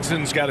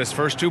 Jackson's got his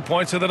first 2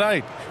 points of the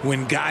night.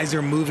 When guys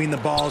are moving the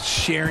ball,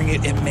 sharing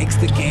it, it makes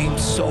the game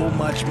so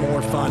much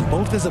more fun,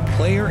 both as a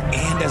player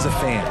and as a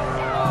fan.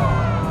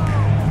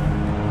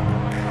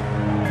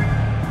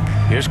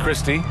 Here's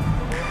Christie.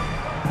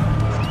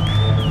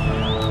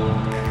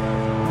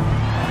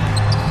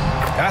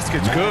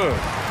 Basket's good.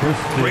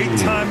 Great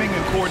timing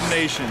and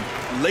coordination.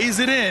 Lays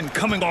it in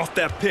coming off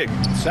that pick.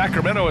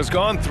 Sacramento has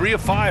gone 3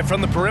 of 5 from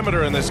the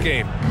perimeter in this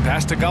game.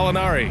 Pass to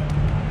Gallinari.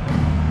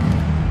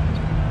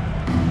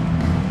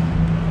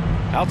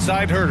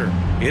 Outside Herter.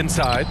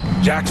 Inside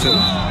Jackson.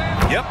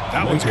 Yep,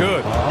 that one's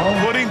good.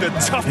 Putting the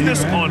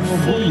toughness on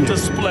full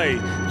display.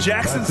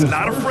 Jackson's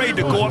not afraid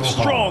to go up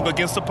strong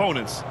against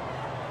opponents.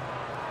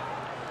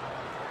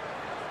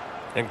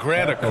 And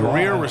Grant, a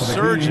career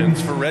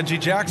resurgence for Reggie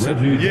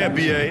Jackson. Yeah,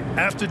 B.A.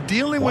 After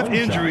dealing with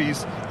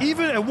injuries,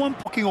 even at one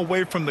walking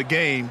away from the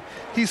game,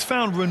 he's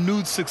found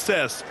renewed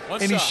success,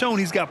 and he's shown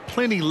he's got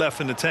plenty left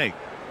in the tank.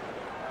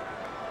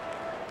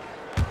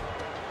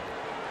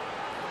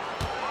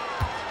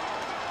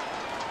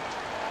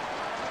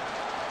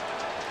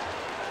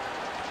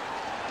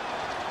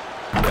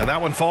 And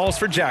that one falls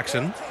for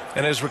Jackson.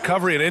 And as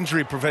recovery and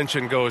injury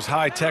prevention goes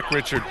high-tech,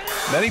 Richard,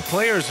 many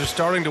players are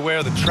starting to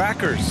wear the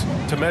trackers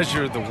to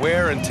measure the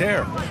wear and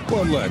tear.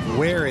 Well, look,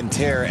 wear and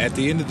tear, at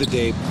the end of the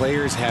day,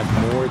 players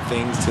have more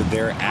things to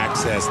their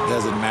access.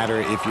 Doesn't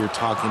matter if you're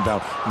talking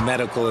about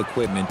medical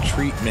equipment,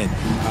 treatment,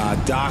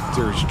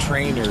 doctors,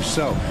 trainers.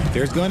 So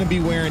there's going to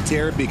be wear and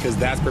tear because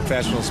that's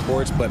professional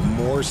sports, but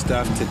more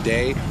stuff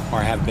today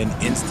have been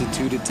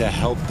instituted to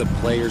help the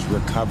players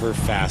recover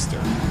faster.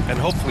 And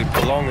hopefully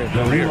prolong their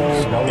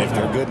careers. If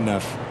they're good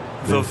enough.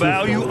 The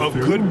value of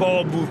good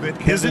ball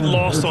movement isn't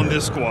lost on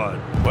this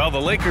squad. Well,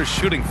 the Lakers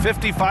shooting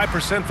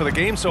 55% for the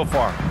game so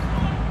far.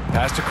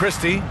 Pass to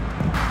Christie.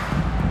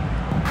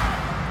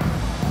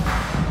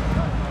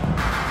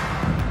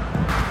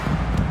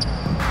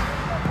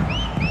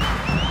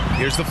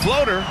 Here's the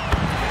floater.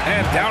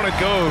 And down it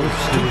goes.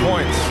 2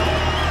 points.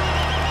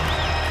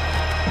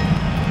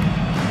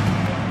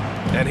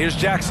 And here's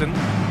Jackson.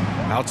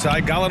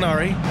 Outside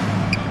Gallinari.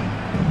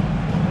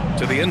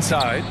 To the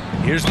inside.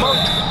 Here's Monk.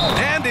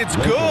 And it's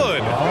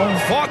good.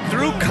 Fought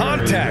through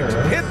contact.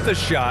 Hit the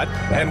shot.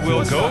 And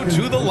will go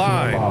to the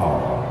line.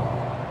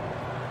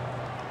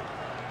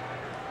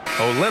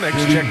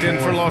 Olenek's checked in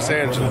for Los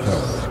Angeles.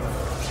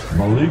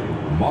 Malik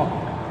Monk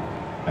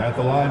at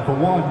the line for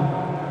 1.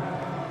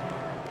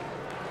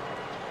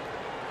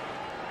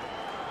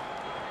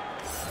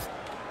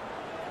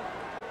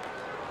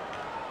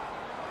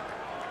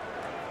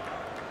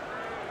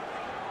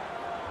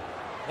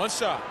 One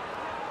shot.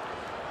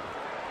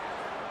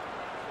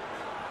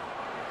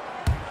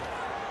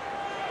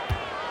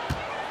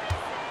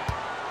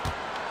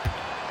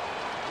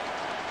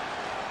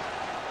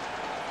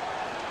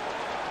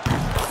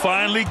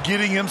 Finally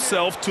getting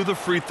himself to the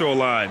free throw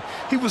line.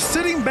 He was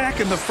sitting back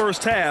in the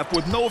first half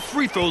with no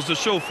free throws to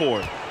show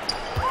for it.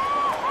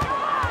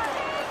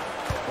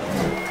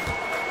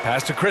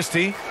 Pass to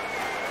Christie.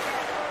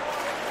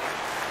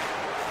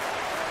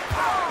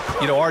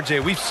 You know,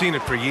 RJ, we've seen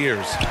it for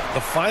years.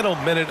 The final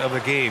minute of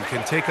the game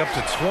can take up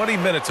to 20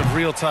 minutes of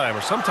real time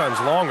or sometimes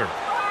longer.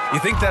 You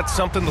think that's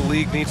something the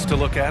league needs to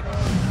look at?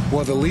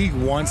 Well, the league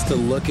wants to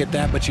look at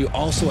that, but you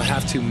also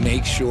have to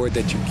make sure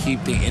that you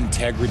keep the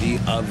integrity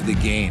of the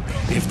game.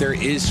 If there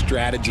is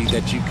strategy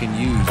that you can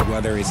use,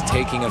 whether it's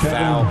taking a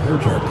foul or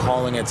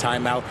calling a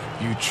timeout,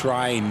 you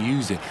try and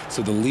use it.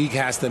 So the league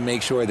has to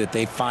make sure that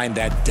they find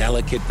that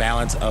delicate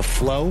balance of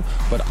flow,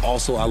 but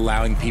also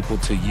allowing people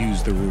to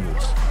use the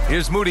rules.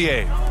 Here's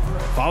Moutier,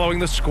 following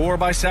the score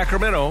by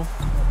Sacramento.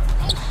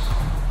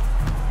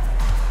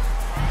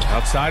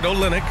 Outside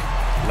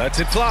Olynyk, lets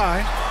it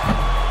fly.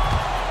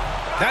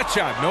 That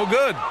shot, no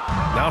good.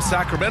 Now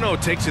Sacramento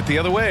takes it the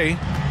other way.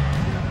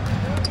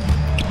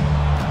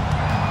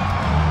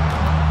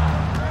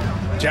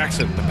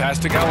 Jackson, the pass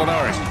to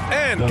Gallinari.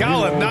 And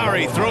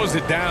Gallinari throws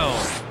it down.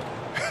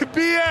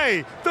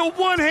 B.A., the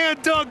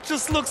one-hand dunk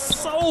just looks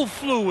so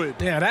fluid.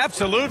 Yeah,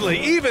 absolutely.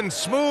 Even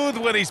smooth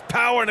when he's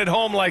powering it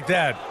home like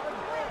that.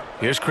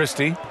 Here's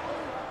Christie.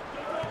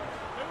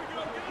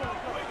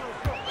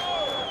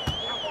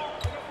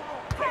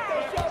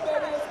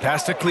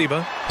 Pass to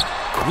Kleba.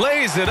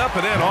 Lays it up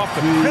and in off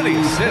the pretty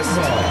assist.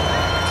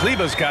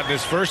 Kleba's gotten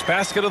his first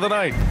basket of the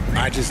night.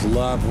 I just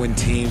love when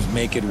teams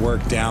make it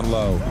work down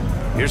low.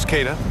 Here's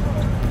Keita.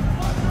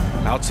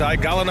 Outside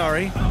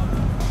Gallinari.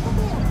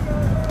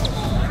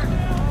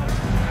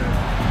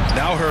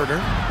 Now Herder.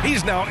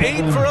 He's now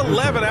 8 for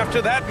 11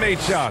 after that made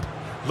shot.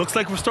 Looks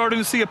like we're starting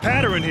to see a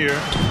pattern here.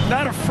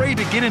 Not afraid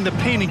to get in the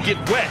paint and get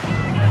wet.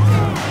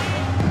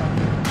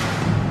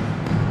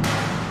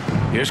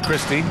 Here's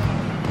Christie.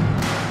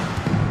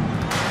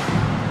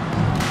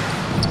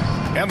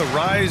 And the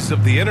rise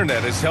of the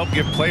internet has helped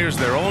give players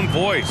their own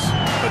voice.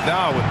 But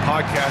now with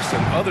podcasts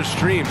and other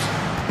streams,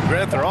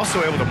 Grant, they're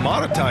also able to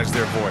monetize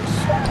their voice.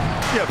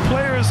 Yeah,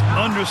 players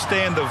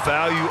understand the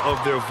value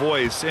of their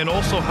voice and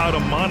also how to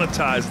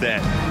monetize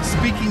that.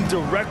 Speaking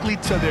directly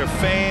to their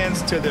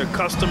fans, to their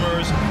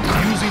customers,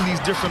 using these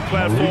different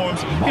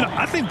platforms. You know,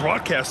 I think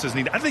broadcasters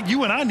I think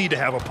you and I need to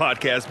have a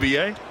podcast,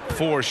 B.A.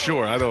 For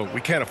sure. Although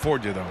we can't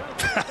afford you, though.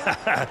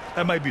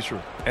 That might be true.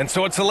 And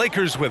so it's the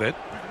Lakers with it,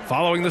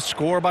 following the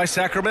score by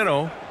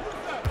Sacramento.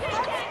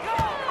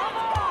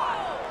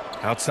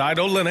 Outside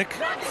Olynyk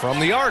from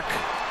the arc.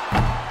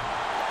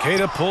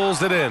 Keita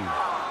pulls it in.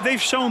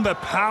 They've shown the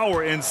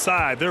power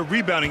inside. Their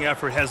rebounding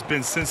effort has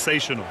been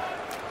sensational.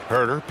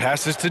 Herder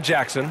passes to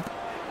Jackson.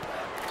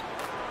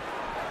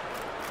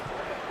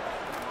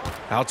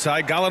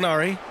 Outside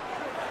Gallinari.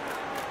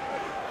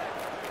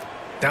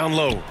 Down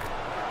low.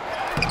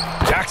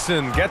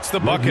 Jackson gets the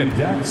bucket.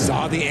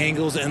 Saw the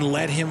angles and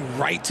led him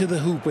right to the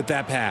hoop with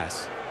that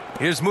pass.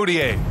 Here's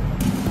Moutier.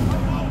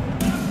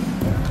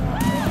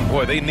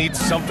 Boy, they need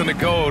something to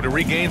go to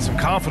regain some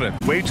confidence.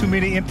 Way too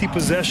many empty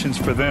possessions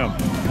for them.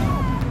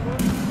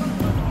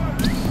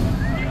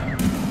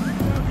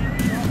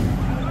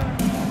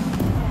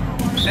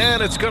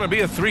 And it's going to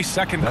be a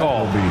 3-second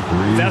call.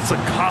 That's a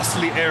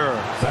costly error.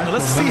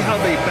 Let's see how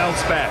they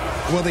bounce back.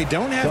 Well, they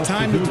don't have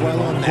time to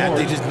dwell on that.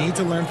 They just need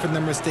to learn from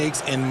their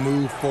mistakes and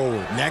move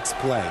forward. Next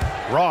play.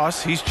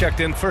 Ross, he's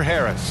checked in for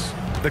Harris.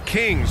 The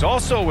Kings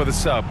also with a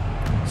sub.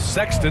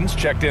 Sexton's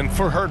checked in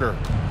for Herder.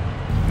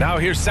 Now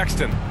here's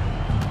Sexton.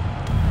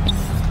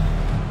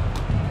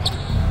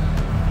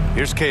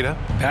 Here's Keita.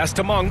 Pass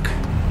to Monk.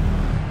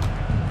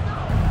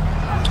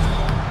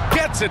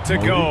 Gets it to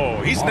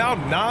go. He's now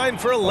 9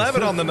 for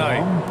 11 on the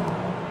night.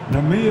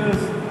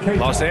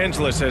 Los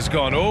Angeles has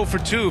gone 0 for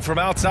 2 from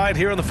outside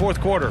here in the fourth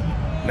quarter.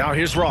 Now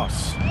here's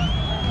Ross.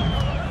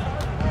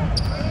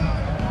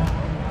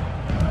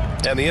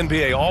 And the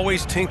NBA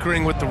always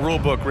tinkering with the rule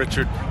book,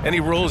 Richard. Any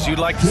rules you'd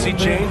like to see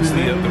changed?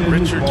 The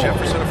Richard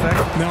Jefferson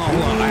effect? No,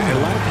 a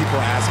lot of people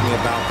ask me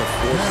about the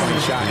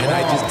four-point shot, and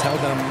I just tell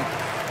them,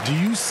 do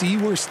you see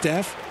where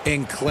Steph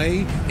and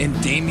Clay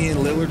and Damian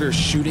Lillard are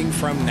shooting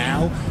from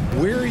now?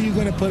 Where are you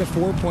going to put a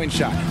four-point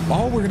shot?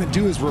 All we're going to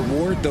do is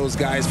reward those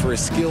guys for a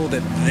skill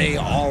that they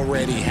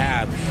already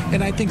have.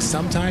 And I think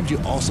sometimes you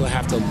also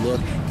have to look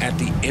at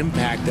the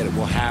impact that it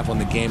will have on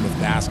the game of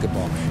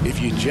basketball.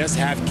 If you just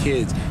have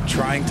kids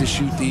trying to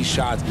shoot these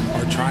shots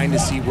or trying to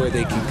see where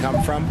they can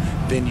come from,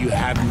 then you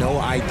have no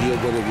idea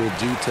what it will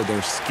do to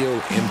their skill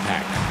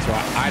impact.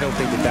 So I don't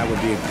think that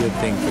would be a good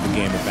thing for the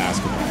game of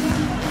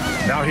basketball.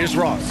 Now here's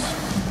Ross.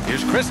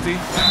 Here's Christie.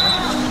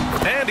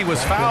 And he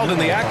was fouled in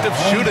the act of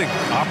shooting.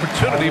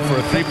 Opportunity for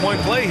a three-point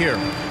play here.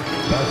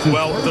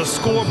 Well, the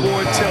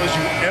scoreboard tells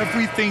you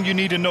everything you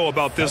need to know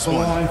about this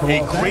one.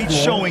 A great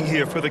showing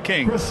here for the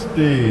Kings.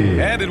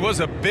 And it was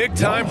a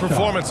big-time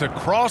performance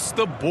across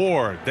the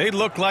board. They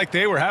looked like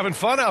they were having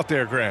fun out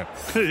there, Grant.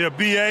 Yeah,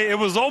 B.A., it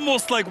was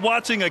almost like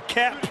watching a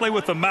cat play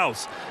with a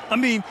mouse. I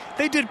mean,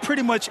 they did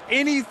pretty much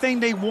anything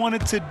they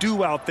wanted to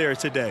do out there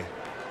today.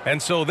 And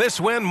so this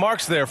win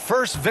marks their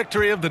first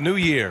victory of the new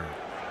year.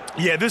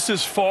 Yeah, this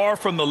is far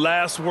from the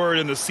last word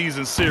in the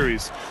season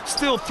series.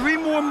 Still 3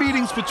 more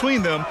meetings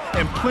between them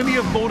and plenty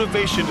of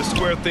motivation to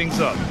square things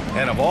up.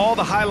 And of all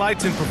the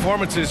highlights and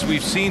performances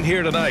we've seen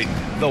here tonight,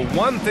 the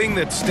one thing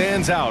that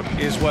stands out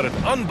is what an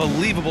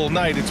unbelievable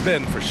night it's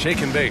been for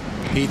Shake and Bake.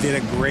 He did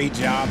a great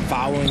job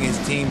following his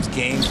team's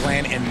game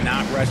plan and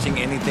not rushing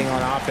anything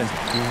on offense,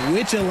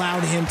 which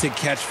allowed him to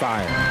catch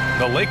fire.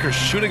 The Lakers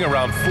shooting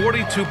around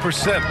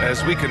 42%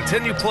 as we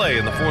continue play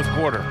in the fourth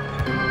quarter.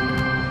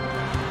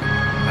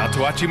 Out to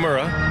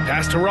Hachimura,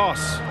 pass to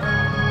Ross.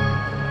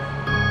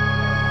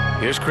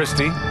 Here's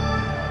Christie.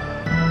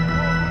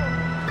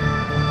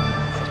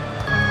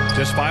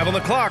 Just 5 on the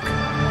clock.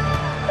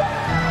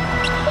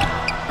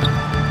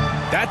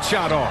 That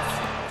shot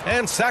off.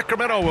 And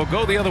Sacramento will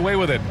go the other way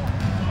with it.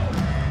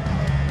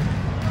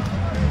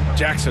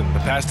 Jackson, the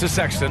pass to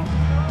Sexton.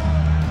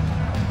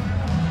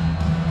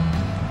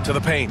 To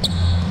the paint.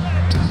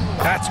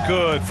 That's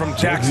good from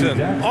Jackson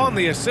on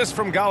the assist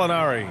from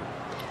Gallinari.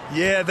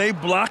 Yeah, they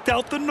blocked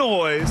out the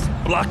noise,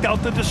 blocked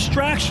out the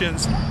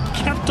distractions,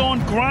 kept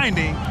on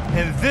grinding,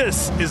 and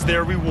this is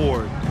their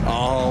reward.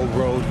 All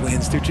road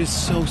wins, they're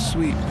just so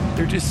sweet.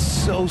 They're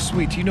just so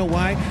sweet. You know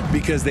why?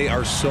 Because they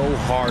are so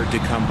hard to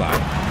come by.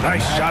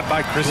 Nice shot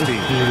by Christie.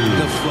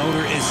 The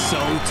floater is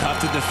so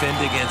tough to defend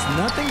against.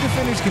 Nothing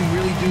defenders can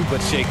really do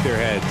but shake their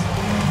heads.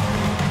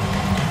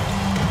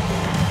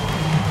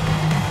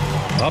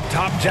 Up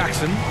top,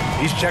 Jackson.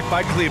 He's checked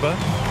by Kleba.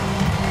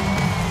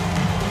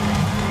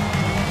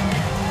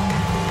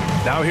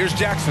 Now here's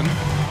Jackson.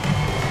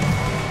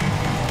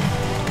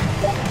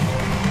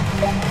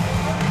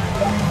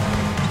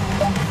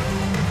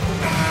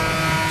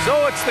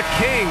 So it's the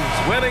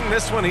Kings winning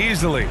this one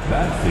easily.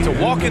 To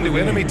walk into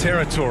enemy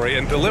territory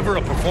and deliver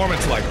a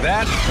performance like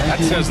that, that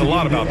says a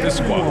lot about this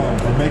squad.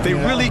 They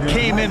really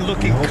came in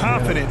looking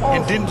confident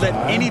and didn't let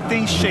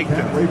anything shake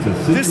them.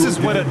 This is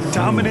what a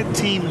dominant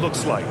team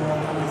looks like.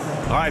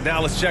 All right, now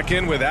let's check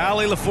in with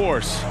Allie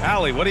LaForce.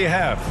 Allie, what do you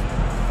have?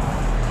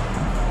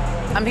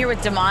 I'm here with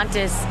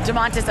DeMontis.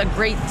 DeMontis, a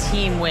great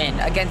team win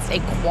against a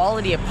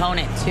quality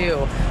opponent, too.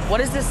 What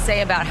does this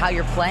say about how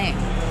you're playing?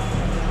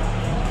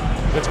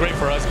 It's great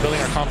for us, building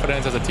our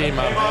confidence as a team,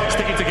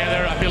 sticking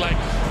together. I feel like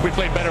we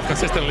play better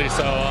consistently,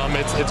 so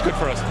it's good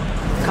for us.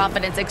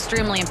 Confidence,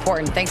 extremely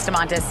important. Thanks,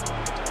 DeMontis.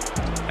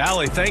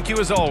 Allie, thank you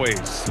as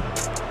always.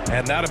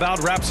 And that about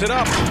wraps it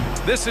up.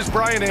 This is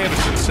Brian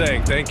Anderson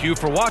saying thank you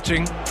for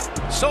watching.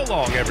 So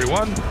long,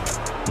 everyone.